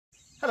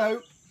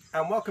Hello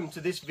and welcome to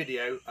this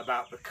video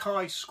about the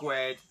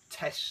chi-squared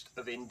test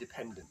of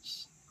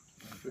independence.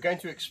 We're going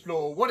to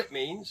explore what it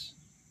means,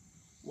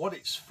 what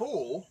it's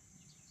for,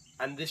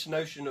 and this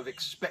notion of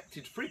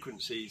expected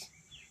frequencies,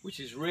 which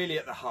is really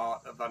at the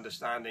heart of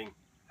understanding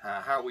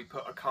how we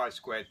put a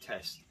chi-squared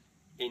test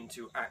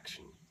into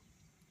action.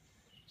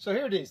 So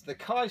here it is, the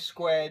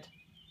chi-squared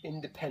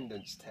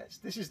independence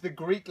test. This is the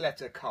Greek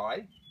letter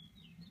chi.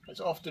 It's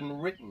often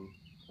written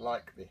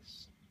like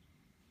this.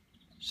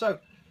 So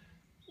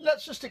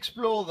let's just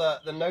explore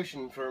the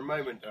notion for a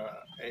moment,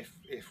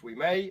 if we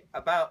may,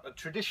 about a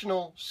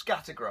traditional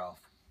scatter graph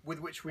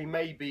with which we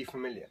may be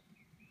familiar.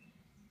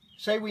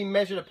 Say we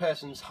measure a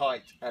person's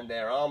height and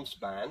their arm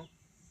span.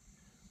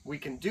 We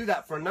can do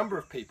that for a number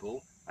of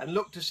people and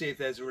look to see if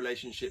there's a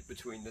relationship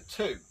between the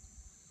two.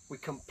 We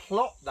can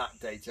plot that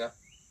data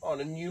on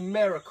a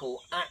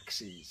numerical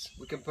axis.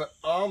 We can put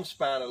arm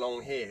span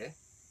along here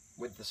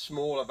with the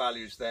smaller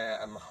values there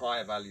and the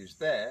higher values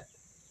there,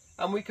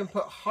 and we can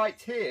put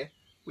height here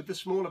with the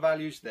smaller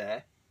values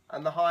there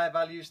and the higher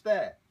values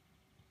there.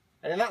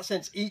 And in that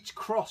sense, each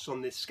cross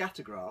on this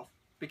scatter graph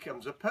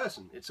becomes a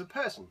person. It's a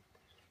person.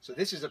 So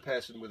this is a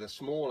person with a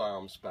small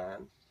arm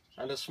span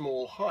and a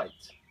small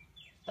height.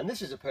 And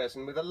this is a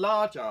person with a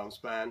large arm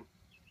span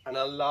and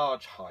a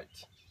large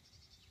height.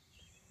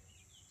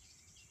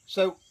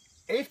 So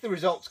if the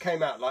results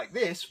came out like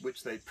this,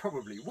 which they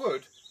probably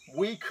would,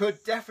 we could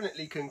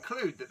definitely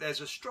conclude that there's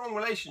a strong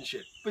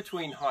relationship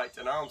between height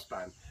and arm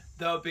span.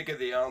 The bigger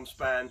the arm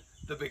span,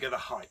 the bigger the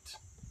height.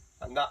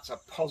 And that's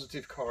a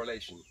positive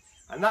correlation.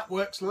 And that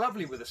works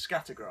lovely with a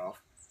scatter graph.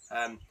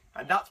 And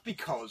that's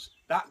because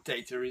that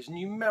data is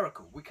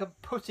numerical. We can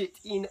put it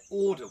in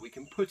order. We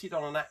can put it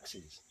on an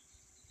axis.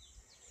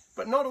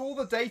 But not all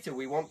the data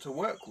we want to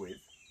work with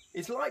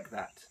is like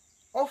that.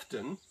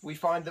 Often we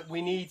find that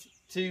we need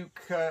to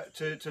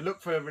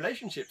look for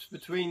relationships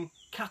between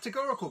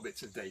categorical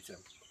bits of data.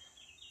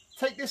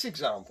 Take this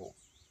example.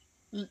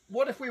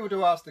 What if we were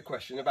to ask the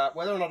question about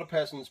whether or not a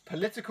person's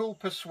political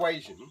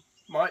persuasion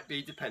might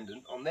be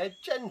dependent on their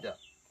gender?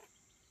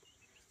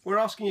 We're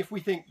asking if we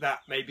think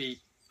that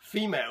maybe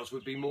females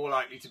would be more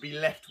likely to be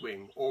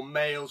left-wing or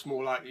males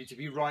more likely to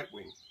be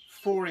right-wing,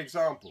 for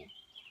example.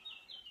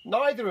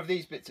 Neither of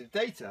these bits of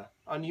data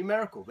are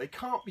numerical. They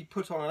can't be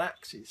put on an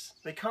axis.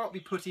 They can't be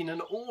put in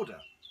an order.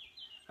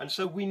 And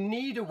so we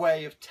need a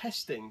way of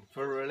testing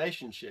for a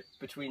relationship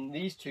between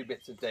these two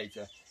bits of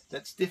data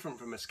that's different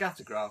from a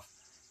scatter graph,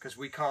 because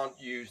we can't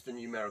use the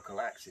numerical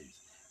axes.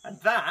 And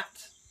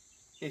that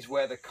is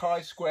where the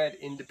chi-squared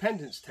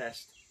independence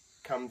test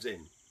comes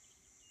in.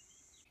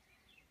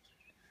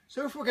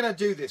 So if we're going to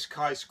do this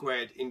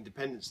chi-squared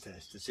independence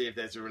test to see if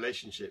there's a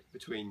relationship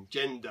between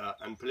gender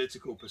and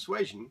political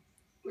persuasion,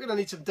 we're going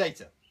to need some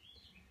data.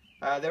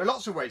 There are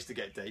lots of ways to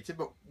get data,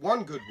 but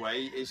one good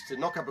way is to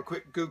knock up a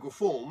quick Google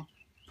form,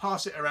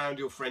 pass it around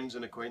your friends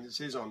and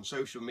acquaintances on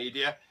social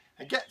media,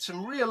 and get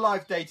some real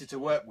life data to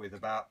work with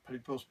about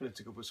people's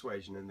political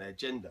persuasion and their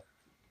gender.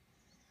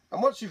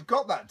 And once you've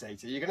got that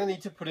data, you're going to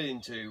need to put it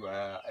into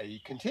a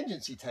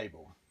contingency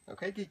table.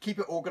 Okay, keep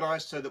it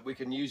organized so that we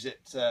can use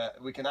it,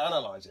 we can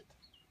analyze it.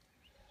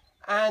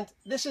 And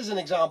this is an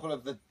example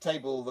of the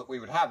table that we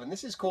would have, and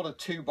this is called a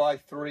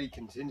 2x3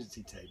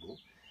 contingency table.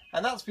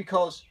 And that's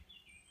because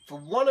for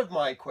one of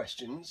my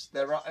questions,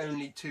 there are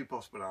only two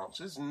possible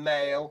answers,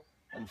 male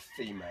and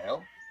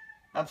female.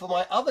 And for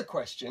my other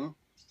question,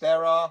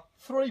 there are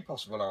three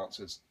possible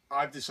answers.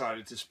 I've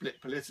decided to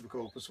split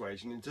political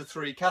persuasion into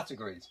three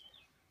categories: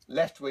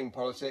 left-wing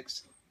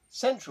politics,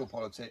 central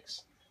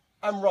politics,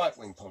 and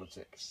right-wing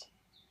politics.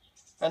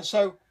 And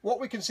so what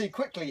we can see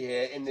quickly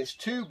here in this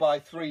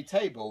 2x3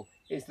 table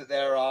is that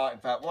there are, in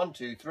fact, 1,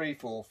 2, 3,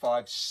 4,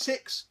 5,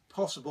 6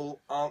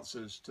 possible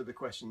answers to the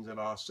questions of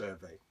our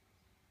survey.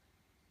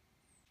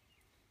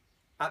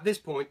 At this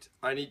point,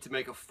 I need to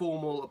make a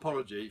formal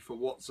apology for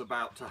what's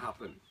about to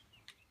happen.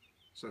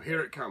 So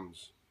here it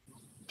comes.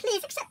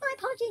 Please accept my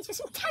apologies for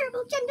some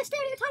terrible gender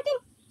stereotyping.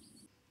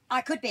 I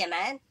could be a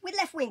man with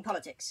left-wing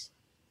politics.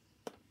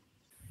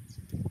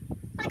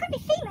 I could be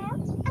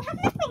female and have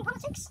left-wing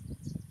politics.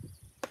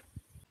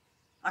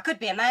 I could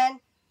be a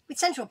man with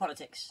central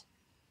politics.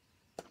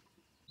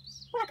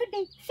 Well, I could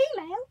be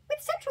female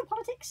with central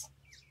politics.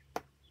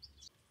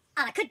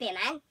 And I could be a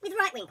man with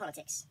right-wing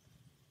politics.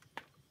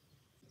 And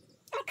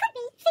I could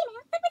be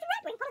female but with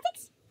right-wing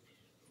politics.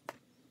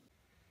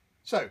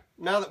 So,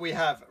 now that we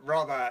have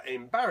rather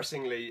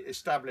embarrassingly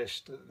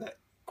established that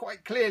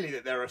quite clearly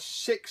that there are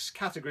 6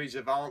 categories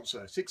of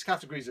answer, 6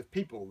 categories of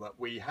people that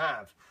we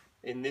have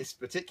in this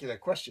particular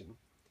question,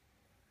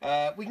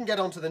 we can get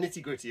on to the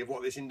nitty-gritty of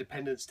what this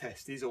independence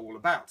test is all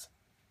about.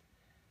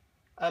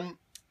 And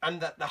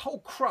that the whole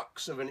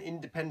crux of an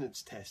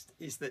independence test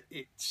is that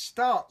it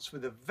starts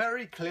with a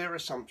very clear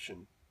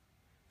assumption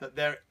that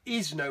there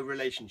is no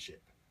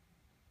relationship.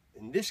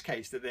 In this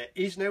case, that there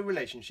is no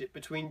relationship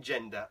between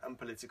gender and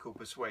political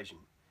persuasion.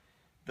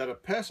 That a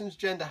person's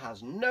gender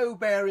has no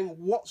bearing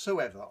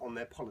whatsoever on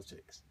their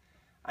politics.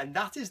 And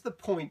that is the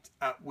point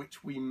at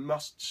which we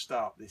must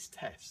start this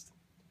test.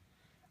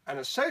 And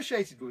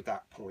associated with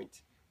that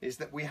point is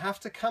that we have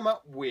to come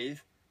up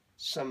with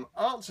some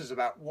answers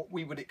about what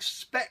we would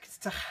expect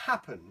to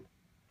happen,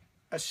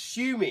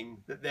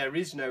 assuming that there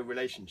is no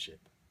relationship.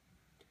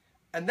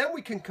 And then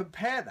we can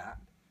compare that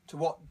to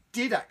what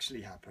did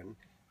actually happen,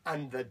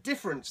 and the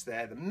difference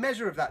there, the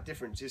measure of that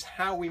difference, is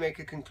how we make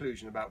a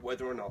conclusion about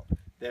whether or not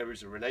there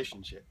is a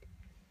relationship.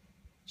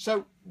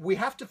 So we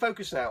have to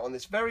focus now on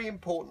this very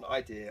important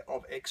idea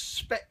of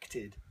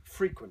expected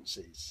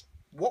frequencies,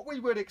 what we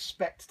would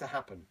expect to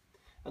happen.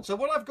 And so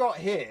what I've got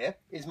here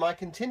is my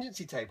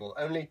contingency table,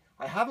 only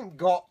I haven't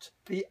got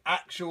the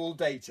actual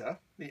data,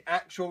 the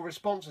actual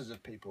responses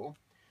of people.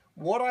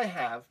 What I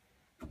have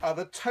are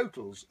the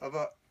totals of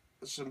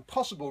some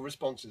possible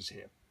responses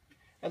here.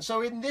 And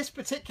so in this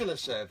particular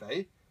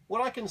survey,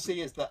 what I can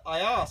see is that I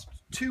asked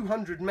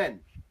 200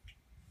 men,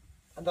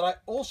 and that I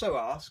also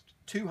asked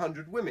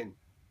 200 women.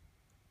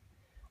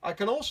 I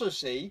can also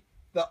see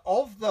that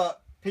of the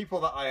people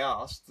that I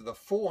asked, the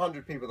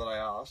 400 people that I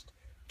asked,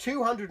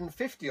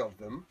 250 of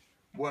them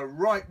were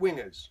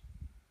right-wingers.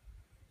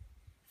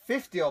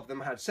 50 of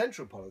them had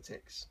central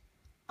politics,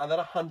 and then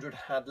 100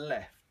 had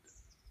left.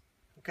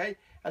 Okay,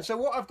 and so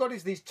what I've got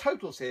is these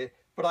totals here,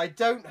 but I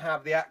don't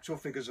have the actual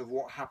figures of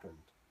what happened.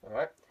 All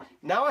right,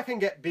 now I can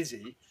get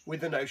busy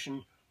with the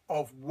notion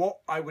of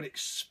what I would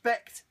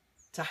expect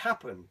to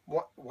happen,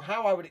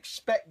 how I would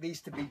expect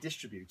these to be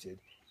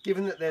distributed,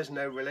 given that there's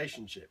no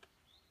relationship.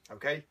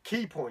 Okay,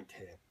 key point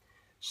here.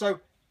 So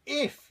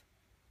if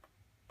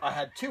I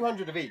had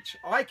 200 of each,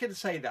 I could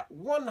say that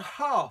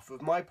 1/2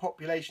 of my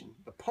population,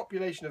 the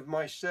population of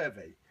my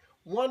survey,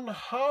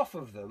 1/2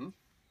 of them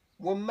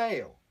were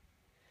male.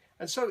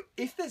 And so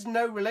if there's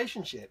no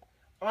relationship,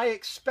 I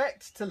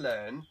expect to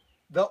learn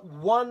that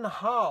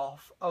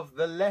 1/2 of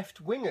the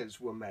left-wingers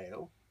were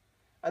male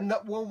and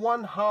that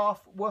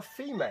 1/2 were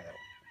female.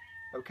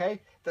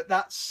 Okay,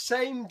 that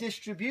same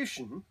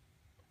distribution,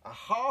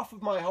 1/2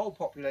 of my whole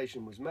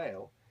population was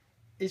male,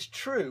 is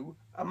true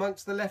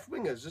amongst the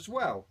left-wingers as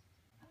well.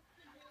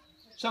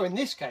 So in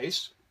this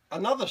case,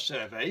 another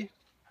survey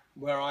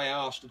where I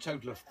asked a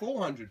total of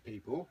 400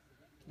 people,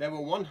 there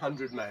were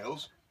 100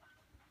 males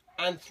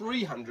and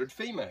 300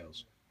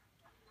 females.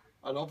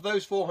 And of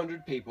those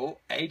 400 people,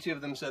 80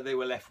 of them said they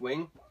were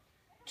left-wing,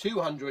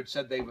 200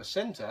 said they were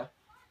centre,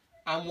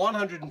 and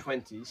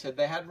 120 said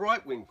they had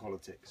right-wing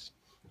politics.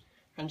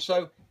 And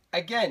so,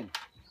 again,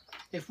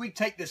 if we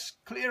take this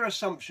clear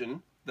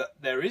assumption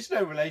that there is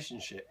no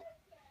relationship,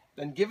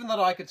 then given that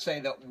I could say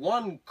that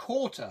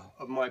 1/4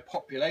 of my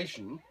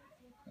population,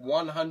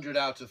 100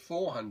 out of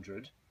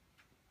 400,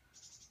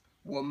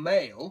 were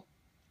male,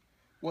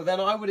 well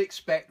then I would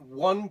expect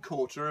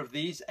 1/4 of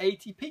these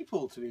 80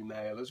 people to be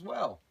male as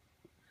well.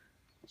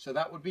 So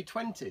that would be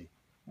 20,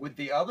 with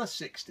the other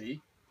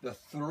 60, the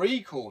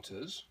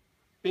 3/4,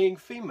 being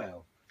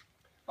female.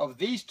 Of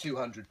these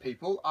 200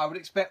 people, I would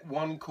expect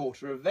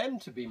 1/4 of them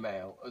to be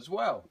male as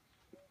well.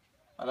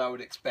 And I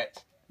would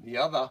expect the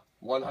other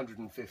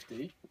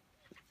 150,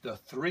 the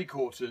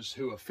 3/4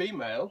 who are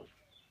female,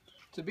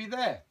 to be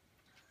there.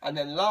 And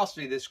then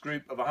lastly, this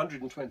group of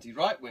 120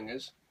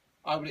 right-wingers,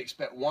 I would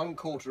expect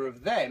 1/4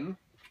 of them,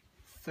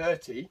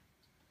 30,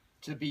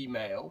 to be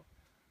male,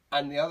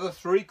 and the other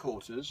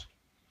 3/4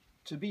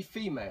 to be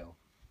female.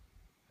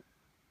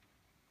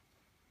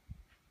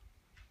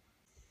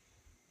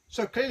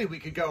 So clearly we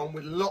could go on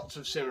with lots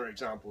of similar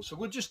examples, so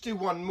we'll just do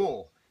one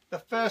more. The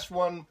first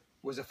one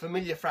was a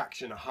familiar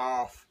fraction,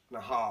 1/2 and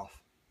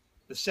 1/2.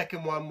 The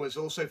second one was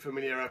also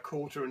familiar,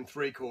 1/4 and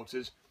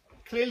 3/4.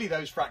 Clearly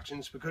those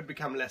fractions could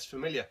become less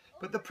familiar,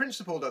 but the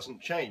principle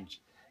doesn't change.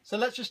 So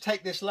let's just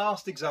take this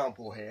last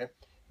example here.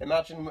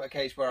 Imagine a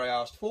case where I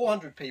asked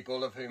 400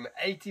 people, of whom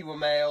 80 were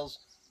males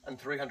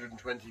and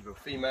 320 were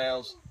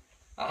females.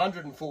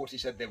 140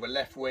 said they were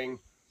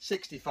left-wing,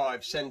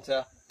 65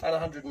 centre, and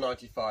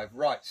 195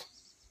 right.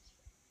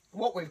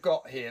 What we've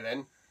got here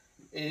then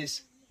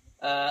is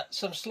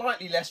some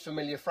slightly less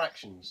familiar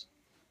fractions,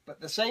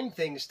 but the same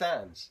thing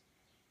stands.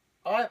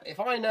 If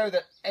I know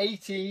that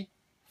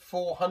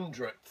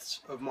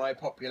 80/400ths of my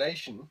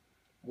population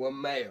were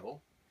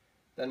male,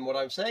 then what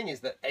I'm saying is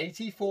that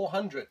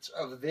 80/400ths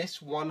of this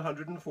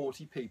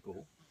 140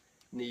 people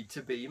need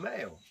to be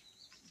male.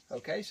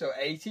 Okay, so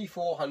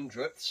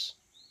 80/400ths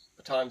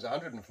times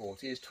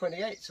 140 is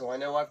 28, so I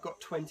know I've got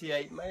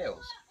 28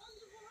 males.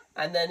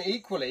 And then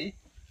equally,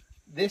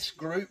 this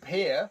group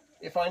here,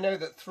 if I know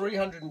that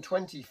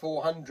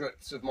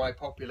 320/400ths of my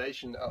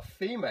population are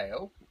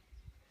female,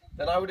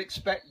 then I would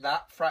expect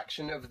that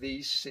fraction of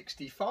these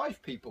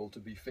 65 people to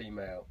be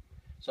female.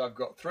 So I've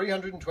got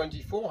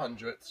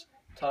 320/400ths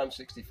times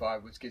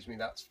 65, which gives me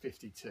that's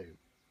 52.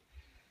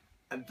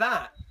 And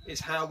that is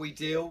how we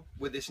deal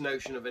with this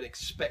notion of an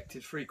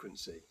expected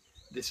frequency,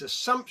 this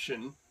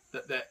assumption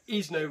that there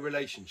is no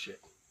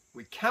relationship.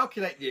 We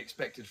calculate the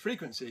expected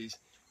frequencies,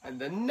 and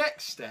the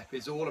next step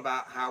is all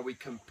about how we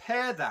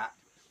compare that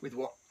with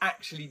what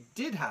actually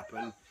did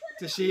happen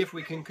to see if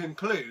we can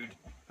conclude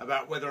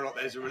about whether or not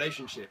there's a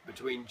relationship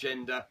between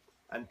gender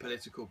and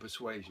political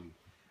persuasion.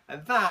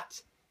 And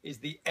that is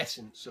the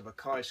essence of a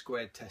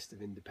chi-squared test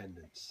of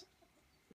independence?